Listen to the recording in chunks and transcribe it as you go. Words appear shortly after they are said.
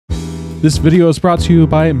This video is brought to you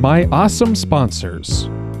by my awesome sponsors.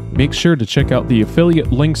 Make sure to check out the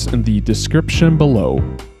affiliate links in the description below.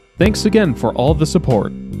 Thanks again for all the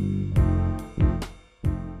support.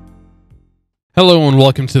 Hello and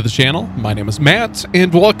welcome to the channel. My name is Matt,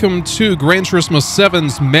 and welcome to Gran Turismo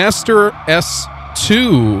 7's Master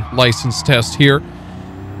S-2 license test here.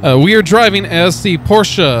 We are driving as the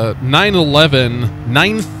Porsche 911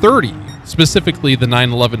 930, specifically the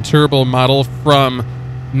 911 Turbo model from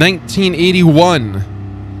 1981.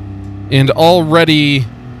 And already,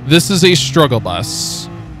 this is a struggle bus.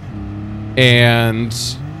 And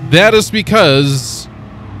that is because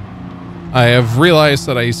I have realized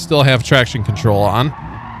that I still have traction control on.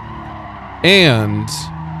 And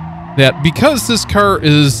that because this car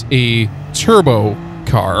is a turbo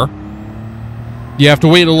car, you have to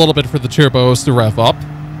wait a little bit for the turbos to rev up.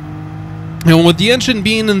 And with the engine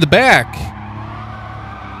being in the back,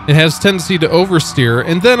 it has tendency to oversteer.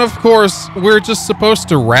 And then, of course, we're just supposed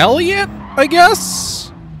to rally it, I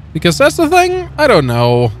guess? Because that's the thing? I don't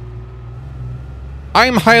know.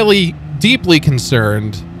 I'm deeply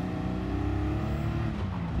concerned.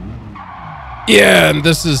 Yeah, and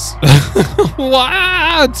this is...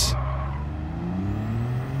 What?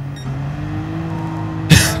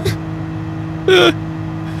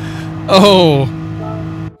 Oh.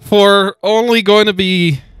 For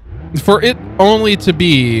it only to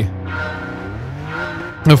be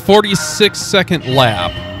a 46-second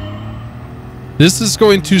lap. This is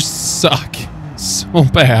going to suck so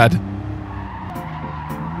bad.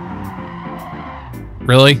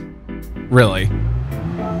 Really? Really?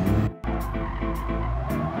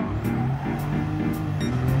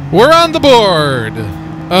 We're on the board!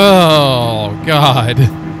 Oh, God.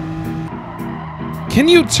 Can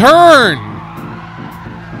you turn?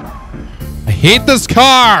 I hate this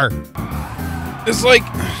car! It's like,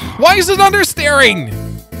 why is it understeering?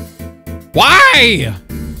 Why?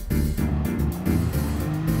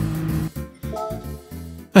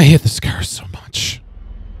 I hate this car so much.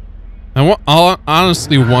 I'll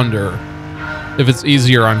honestly wonder if it's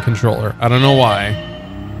easier on controller. I don't know why.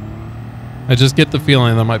 I just get the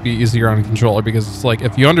feeling that might be easier on controller because it's like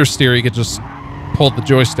if you understeer, you could just pull the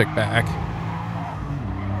joystick back.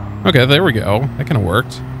 Okay, there we go. That kind of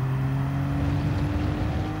worked.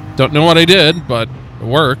 Don't know what I did, but it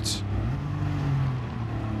worked.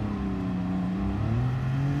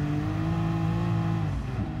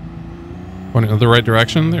 Pointing in the right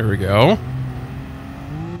direction. There we go.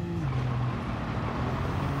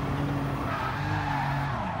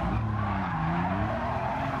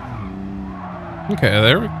 Okay,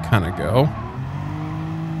 there we kind of go.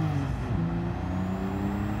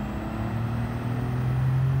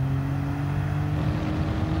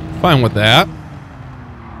 Fine with that.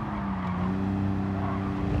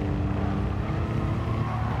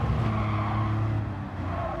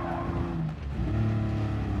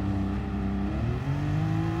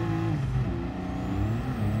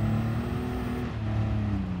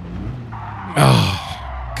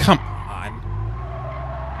 Oh, come on.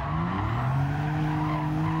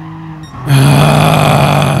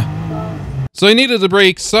 So I needed to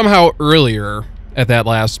brake somehow earlier at that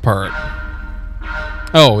last part.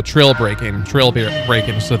 Oh, trail braking. Trail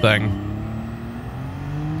braking is the thing.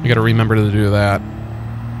 I gotta remember to do that.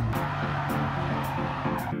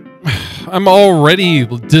 I'm already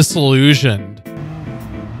disillusioned.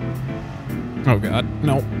 Oh, God.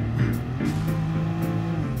 No.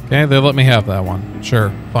 Okay, they let me have that one.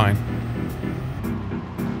 Sure, fine.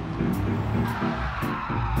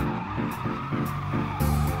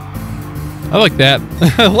 I like that.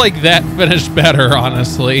 I like that finish better,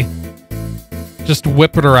 honestly. Just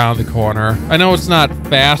whip it around the corner. I know it's not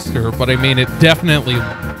faster, but I mean, it definitely,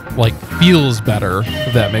 like, feels better,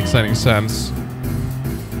 if that makes any sense.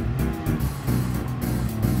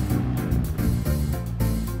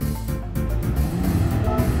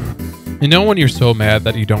 You know when you're so mad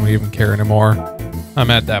that you don't even care anymore?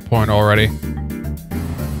 I'm at that point already.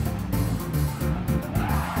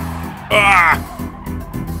 Ah!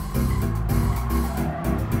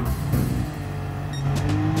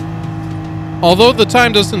 Although the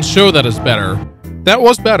time doesn't show that it's better. That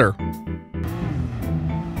was better.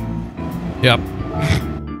 Yep.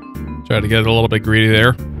 Tried to get a little bit greedy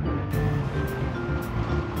there.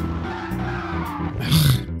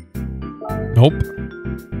 Nope.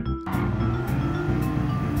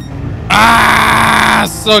 Ah!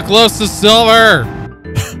 So close to silver!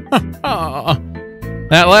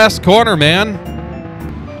 That last corner, man.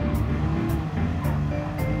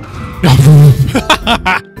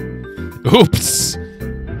 Oops.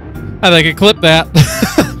 I think I clipped that.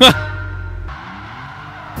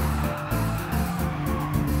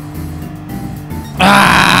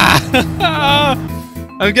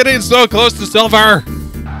 I'm getting so close to silver.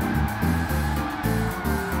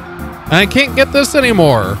 I can't get this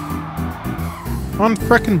anymore.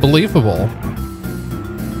 Unfrickin' believable.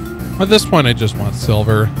 At this point, I just want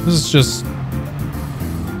silver. This is just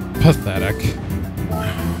pathetic.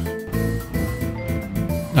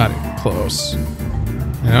 Not even close.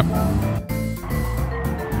 Yep.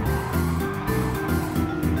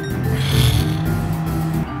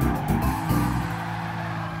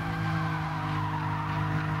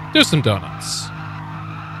 Do some donuts.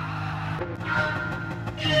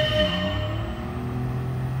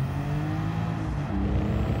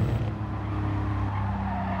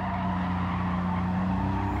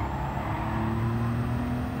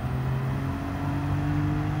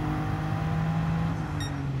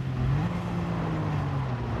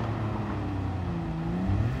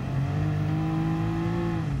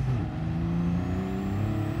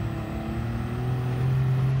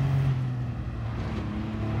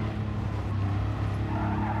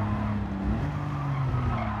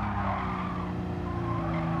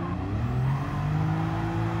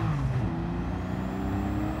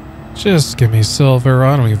 Just give me silver.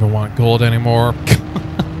 I don't even want gold anymore.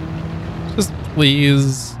 Just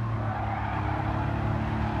please.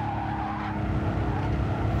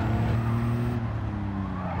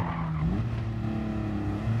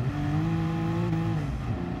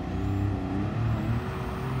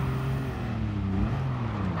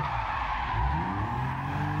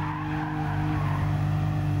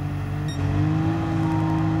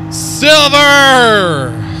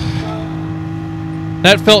 Silver!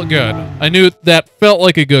 That felt good. I knew that felt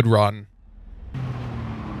like a good run.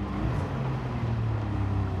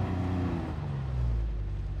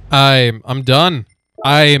 I'm done.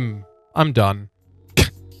 I'm done.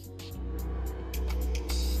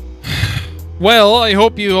 Well, I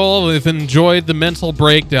hope you all have enjoyed the mental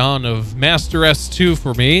breakdown of Master S-2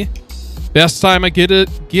 for me. Best time I get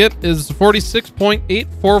is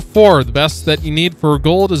 46.844. The best that you need for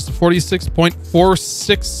gold is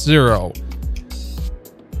 46.460.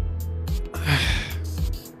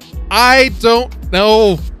 I don't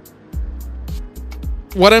know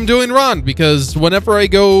what I'm doing wrong, because whenever I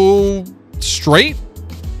go straight,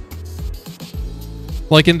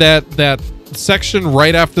 like in that section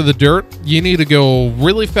right after the dirt, you need to go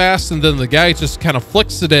really fast, and then the guy just kind of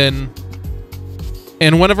flicks it in.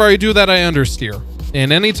 And whenever I do that, I understeer.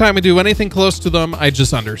 And anytime I do anything close to them, I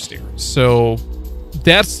just understeer. So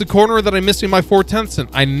that's the corner that I'm missing my 4/10 in.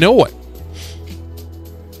 I know it.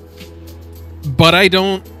 But I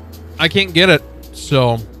can't get it.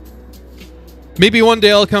 So maybe one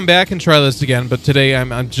day I'll come back and try this again. But today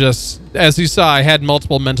I'm just, as you saw, I had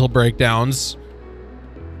multiple mental breakdowns.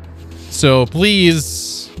 So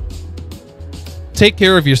please take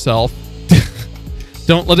care of yourself.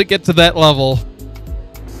 Don't let it get to that level.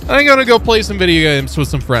 I'm going to go play some video games with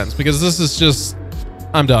some friends, because this is just,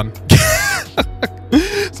 I'm done.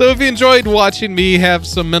 So if you enjoyed watching me have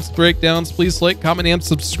some mental breakdowns, please like, comment, and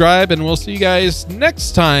subscribe, and we'll see you guys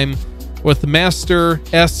next time with Master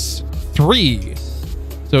S-3.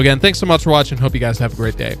 So again, thanks so much for watching. Hope you guys have a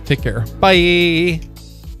great day. Take care. Bye.